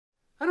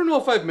don't know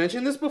if I've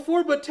mentioned this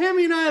before, but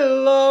Tammy and I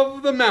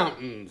love the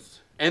mountains.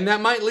 And that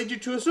might lead you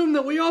to assume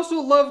that we also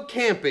love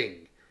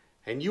camping.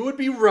 And you would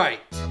be right.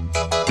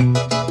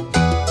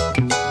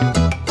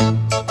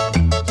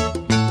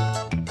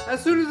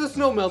 As soon as the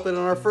snow melted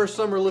on our first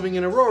summer living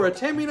in Aurora,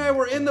 Tammy and I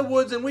were in the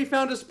woods and we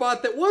found a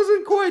spot that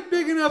wasn't quite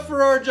big enough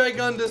for our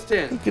gigundous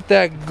tent. Look at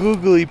that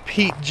googly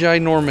Pete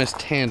ginormous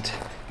tent.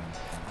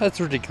 That's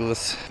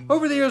ridiculous.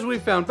 Over the years,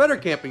 we've found better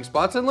camping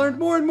spots and learned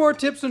more and more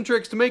tips and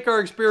tricks to make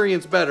our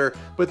experience better,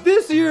 but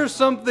this year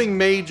something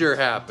major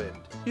happened.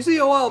 You see,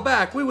 a while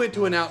back, we went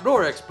to an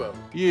outdoor expo.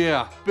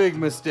 Yeah, big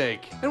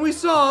mistake. And we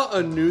saw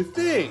a new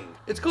thing.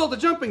 It's called a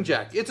jumping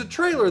jack. It's a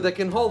trailer that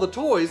can haul the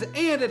toys,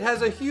 and it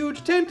has a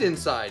huge tent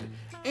inside.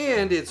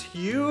 And it's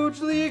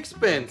hugely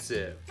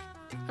expensive.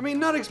 I mean,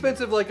 not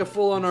expensive like a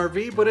full-on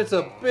RV, but it's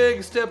a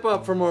big step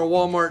up from our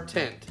Walmart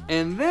tent.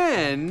 And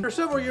then, after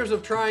several years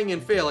of trying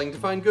and failing to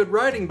find good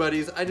riding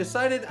buddies, I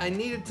decided I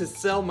needed to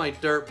sell my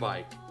dirt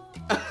bike.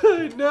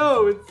 I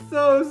know, it's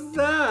so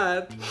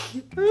sad.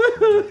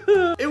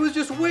 It was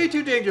just way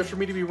too dangerous for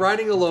me to be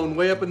riding alone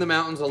way up in the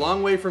mountains a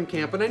long way from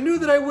camp, and I knew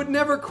that I would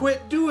never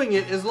quit doing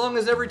it as long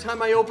as every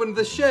time I opened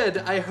the shed,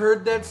 I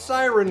heard that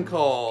siren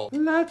call.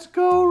 Let's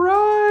go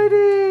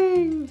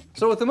riding!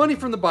 So with the money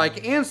from the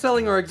bike and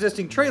selling our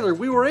existing trailer,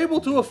 we were able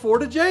to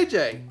afford a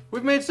JJ.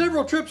 We've made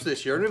several trips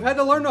this year, and we've had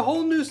to learn a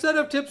whole new set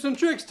of tips and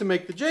tricks to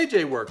make the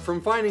JJ work,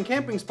 from finding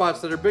camping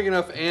spots that are big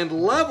enough and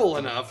level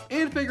enough,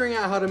 and figuring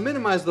out how to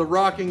minimize the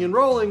rocking and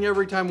rolling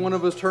every time one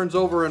of us turns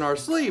over in our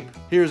sleep.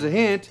 Here's a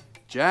hint,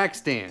 jack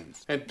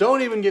stands. And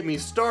don't even get me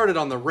started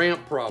on the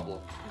ramp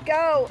problem.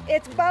 Go,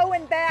 it's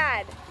Bowen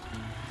bad.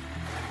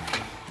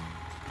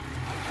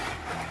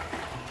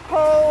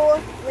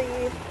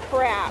 Holy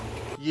crap.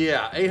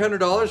 Yeah,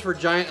 $800 for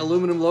giant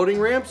aluminum loading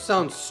ramps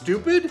sounds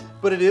stupid,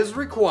 but it is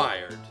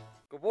required.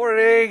 Good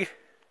morning.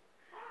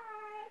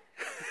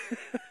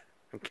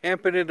 I'm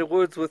camping in the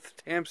woods with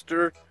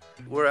Tamster.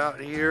 We're out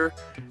here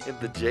in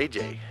the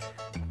JJ.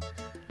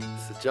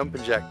 It's a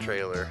jumping jack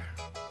trailer,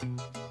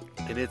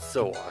 and it's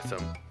so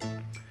awesome.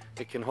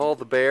 It can haul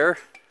the bear.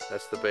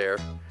 That's the bear.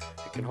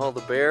 It can haul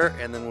the bear,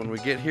 and then when we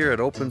get here, it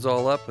opens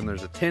all up, and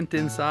there's a tent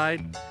inside.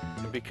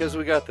 And because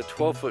we got the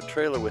 12-foot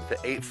trailer with the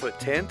 8-foot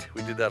tent,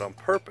 we did that on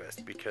purpose,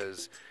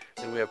 because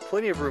then we have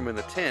plenty of room in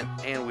the tent,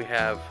 and we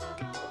have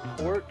a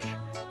porch,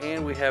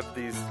 and we have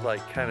these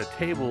like kind of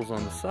tables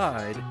on the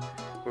side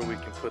where we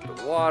can put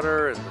the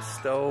water and the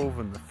stove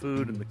and the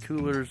food and the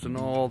coolers and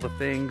all the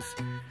things.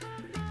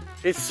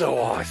 It's so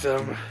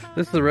awesome.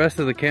 This is the rest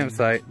of the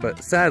campsite,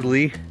 but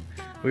sadly,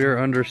 we are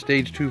under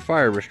stage 2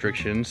 fire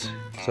restrictions,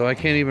 so I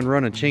can't even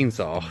run a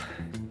chainsaw,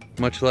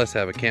 much less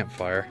have a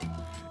campfire.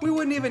 We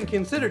wouldn't even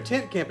consider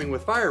tent camping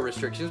with fire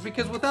restrictions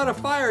because without a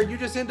fire, you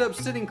just end up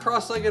sitting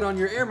cross-legged on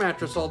your air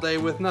mattress all day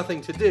with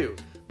nothing to do.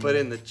 But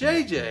in the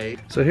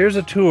JJ... So here's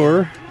a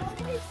tour.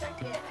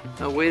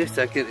 Oh, wait a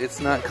second, it's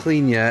not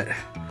clean yet.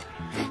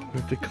 We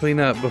have to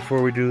clean up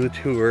before we do the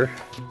tour.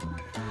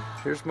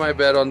 Here's my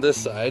bed on this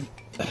side.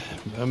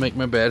 I'll make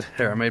my bed.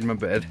 There, I made my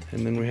bed.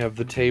 And then we have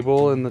the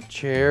table and the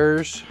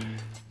chairs.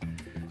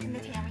 And the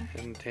Tammy.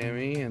 And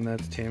Tammy, and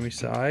that's Tammy's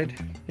side.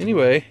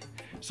 Anyway,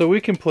 so we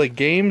can play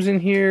games in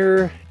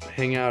here,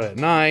 hang out at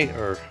night,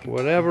 or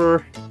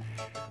whatever.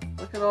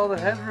 Look at all the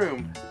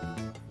headroom.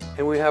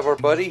 And we have our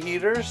buddy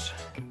heaters.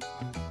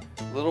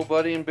 Little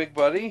buddy and big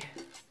buddy.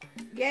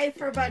 Yay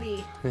for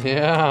Buddy.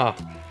 Yeah.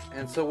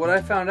 And so what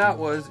I found out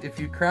was if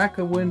you crack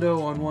a window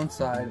on one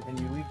side and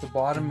you leave the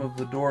bottom of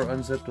the door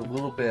unzipped a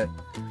little bit,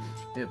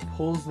 it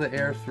pulls the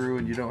air through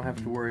and you don't have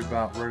to worry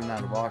about running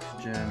out of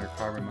oxygen or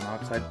carbon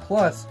monoxide.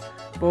 Plus,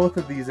 both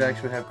of these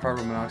actually have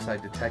carbon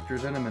monoxide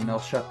detectors in them and they'll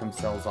shut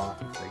themselves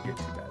off if they get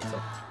too bad.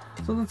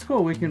 So that's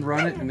cool. We can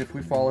run it, and if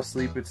we fall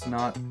asleep, it's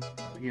not,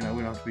 you know,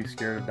 we don't have to be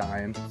scared of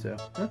dying. So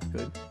that's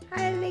good.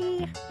 Hi,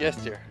 Lee. Yes,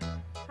 dear.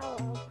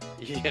 Hello.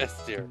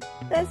 Yes, dear.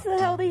 That's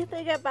the only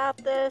thing about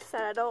this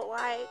that I don't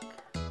like.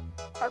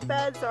 Our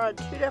beds are on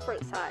 2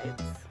 different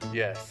sides.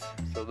 Yes.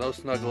 So no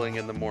snuggling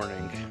in the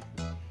morning.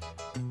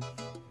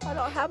 I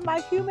don't have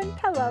my human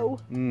pillow.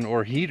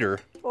 Or heater.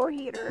 Or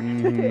heater.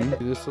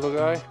 Mm-hmm. This little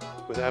guy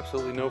with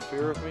absolutely no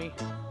fear of me,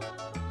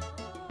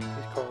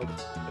 he's called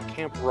a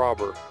camp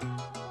robber.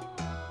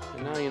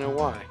 And now you know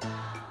why.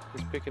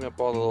 He's picking up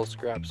all the little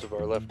scraps of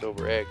our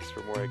leftover eggs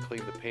from where I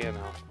cleaned the pan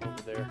out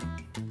over there.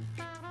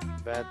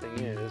 The bad thing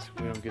is,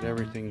 we don't get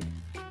everything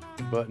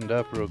buttoned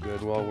up real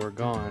good while we're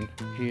gone.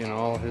 He and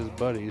all his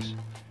buddies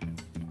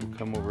will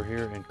come over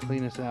here and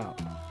clean us out.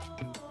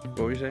 What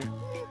were you saying?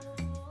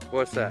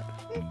 What's that?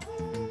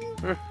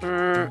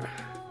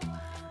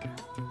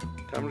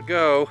 Time to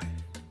go.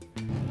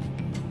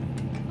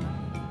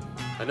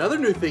 Another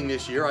new thing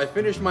this year, I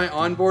finished my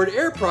onboard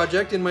air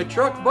project in my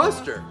truck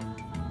Buster.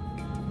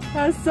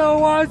 That's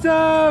so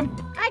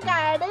awesome! I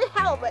got a new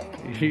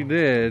helmet. You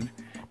did.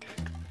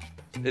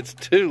 It's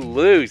too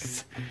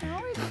loose.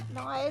 No, it's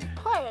not. It's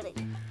pretty.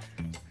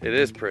 It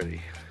is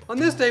pretty. On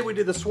this day, we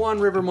did the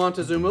Swan River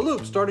Montezuma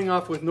Loop, starting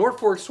off with North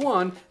Fork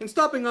Swan and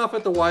stopping off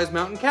at the Wise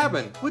Mountain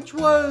Cabin, which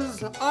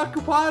was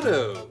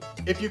occupado.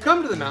 If you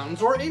come to the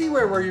mountains or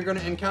anywhere where you're going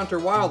to encounter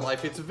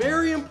wildlife, it's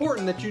very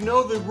important that you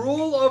know the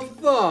rule of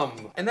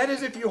thumb. And that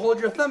is, if you hold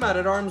your thumb out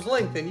at arm's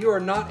length and you are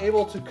not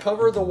able to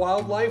cover the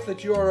wildlife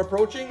that you are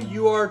approaching,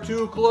 you are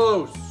too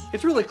close.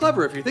 It's really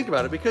clever if you think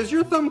about it, because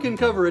your thumb can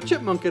cover a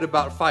chipmunk at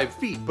about 5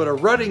 feet, but a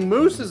rutting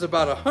moose is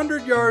about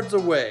 100 yards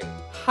away.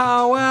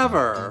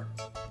 However...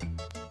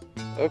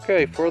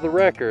 Okay, for the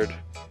record,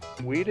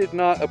 we did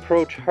not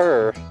approach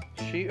her.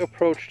 She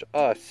approached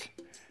us.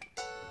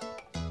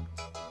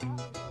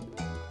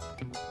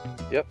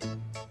 Yep.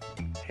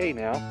 Hey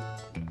now.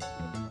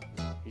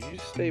 You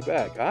just stay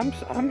back. I'm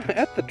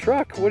at the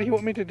truck. What do you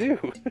want me to do?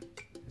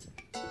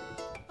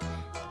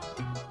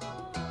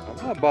 I'm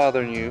not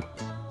bothering you.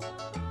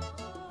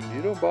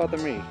 You don't bother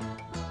me.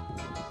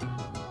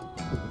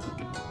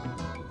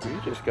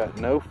 You just got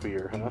no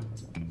fear, huh?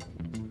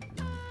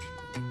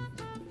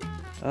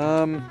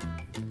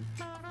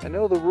 I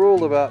know the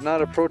rule about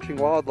not approaching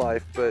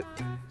wildlife, but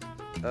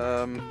we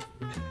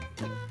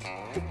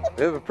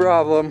have a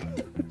problem.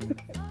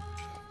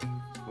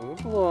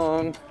 Move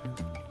along.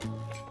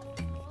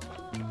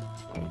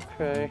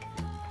 Okay.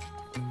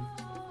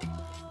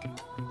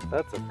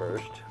 That's a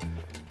first.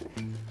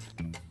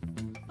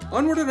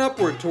 Onward and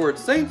upward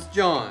towards St.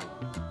 John.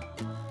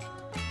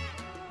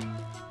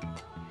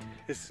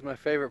 This is my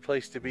favorite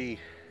place to be.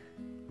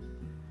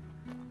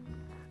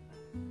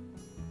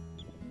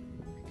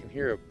 I can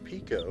hear a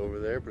pika over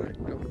there, but I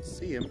don't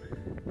see him.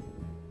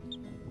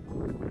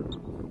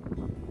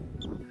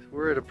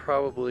 We're at a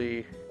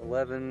probably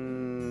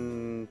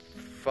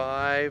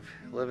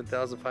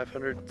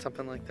 11,500,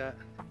 something like that.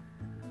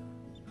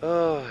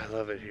 Oh, I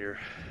love it here.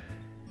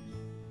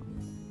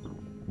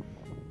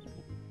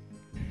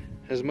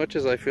 As much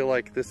as I feel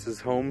like this is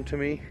home to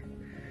me,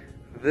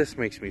 this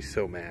makes me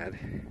so mad.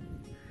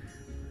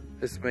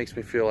 This makes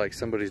me feel like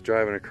somebody's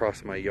driving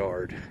across my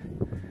yard.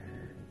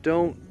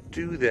 Don't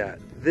do that.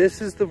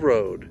 This is the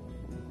road.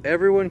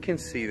 Everyone can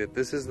see that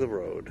this is the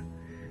road.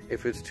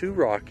 If it's too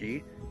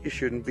rocky, you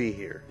shouldn't be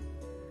here.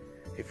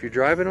 If you're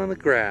driving on the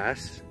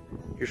grass,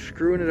 you're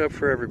screwing it up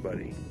for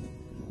everybody.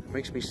 It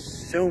makes me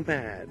so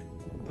mad.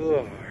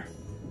 Ugh.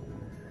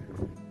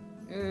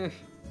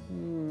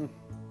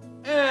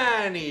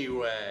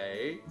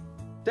 Anyway,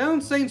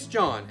 down St.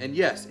 John, and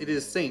yes, it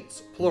is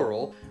Saints,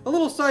 plural, a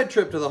little side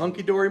trip to the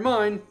Hunky Dory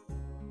Mine,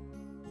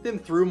 then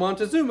through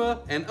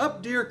Montezuma and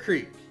up Deer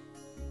Creek.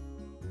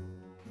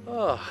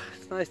 Oh,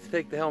 it's nice to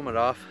take the helmet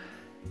off.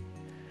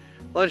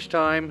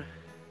 Lunchtime.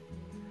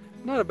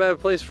 Not a bad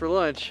place for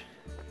lunch.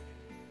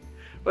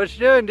 What you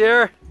doing,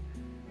 dear?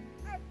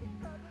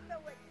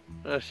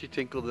 Oh, she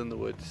tinkled in the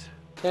woods.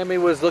 Tammy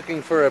was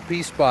looking for a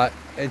pea spot,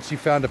 and she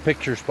found a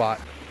picture spot.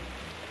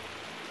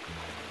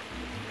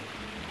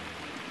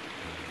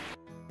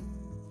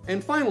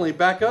 And finally,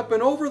 back up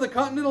and over the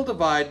Continental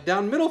Divide,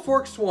 down Middle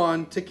Fork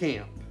Swan to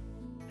camp.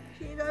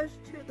 She does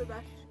too, the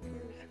best.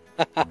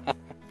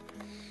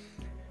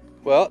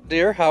 Well,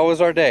 dear, how was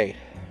our day?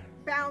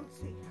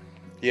 Bouncy.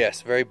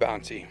 Yes, very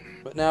bouncy.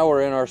 But now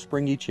we're in our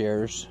springy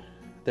chairs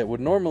that would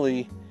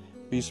normally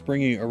be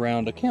springy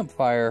around a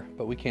campfire,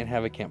 but we can't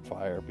have a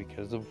campfire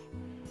because of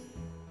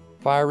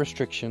fire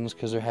restrictions,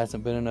 because there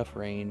hasn't been enough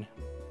rain.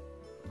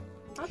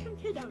 Have some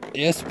kid out here.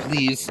 Yes,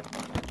 please.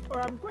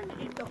 Or I'm going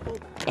to eat the whole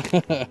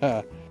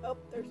bag. Oh,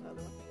 there's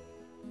another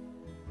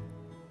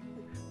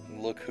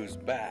one. Look who's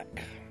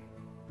back.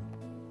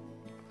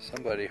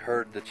 Somebody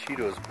heard the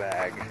Cheetos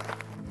bag.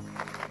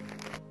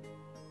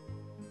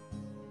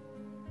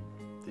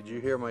 Did you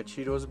hear my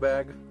Cheetos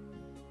bag?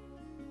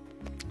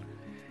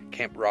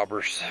 Camp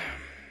robbers.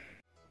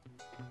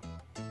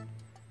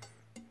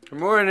 Good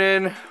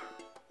morning.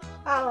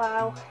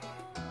 Hello.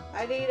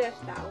 I need a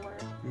shower.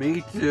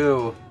 Me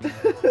too.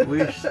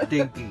 We're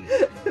stinky.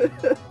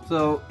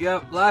 So,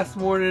 yep, last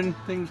morning,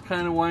 things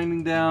kind of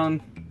winding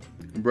down.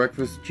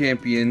 Breakfast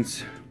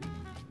champions.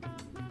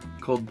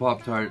 Cold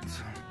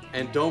Pop-Tarts.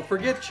 And don't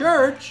forget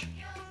church!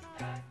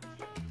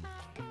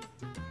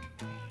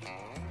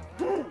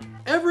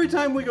 Every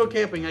time we go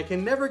camping, I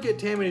can never get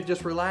Tammy to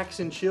just relax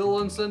and chill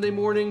on Sunday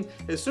morning.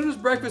 As soon as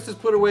breakfast is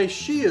put away,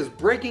 she is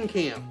breaking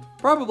camp.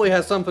 Probably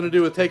has something to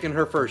do with taking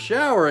her first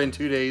shower in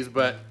 2 days,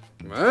 but...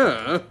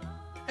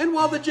 And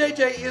while the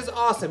JJ is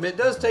awesome, it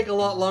does take a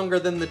lot longer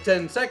than the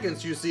 10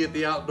 seconds you see at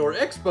the Outdoor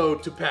Expo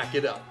to pack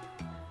it up.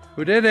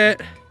 Who did it?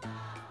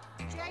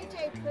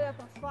 JJ put up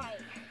a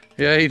fight.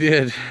 Yeah, he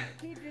did.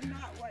 He did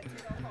not want to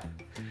go home.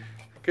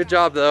 Good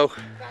job, though.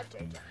 Got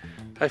JJ.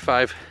 High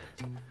five.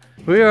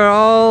 We are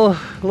all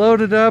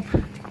loaded up,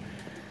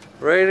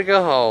 ready to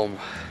go home.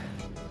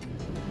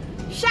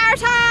 Shower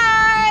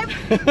time!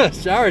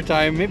 Shower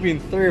time, maybe in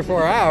 3 or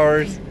 4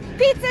 hours.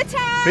 Pizza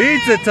time!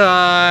 Pizza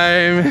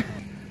time!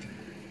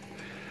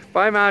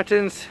 Bye,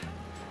 mountains.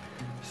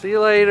 See you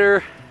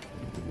later.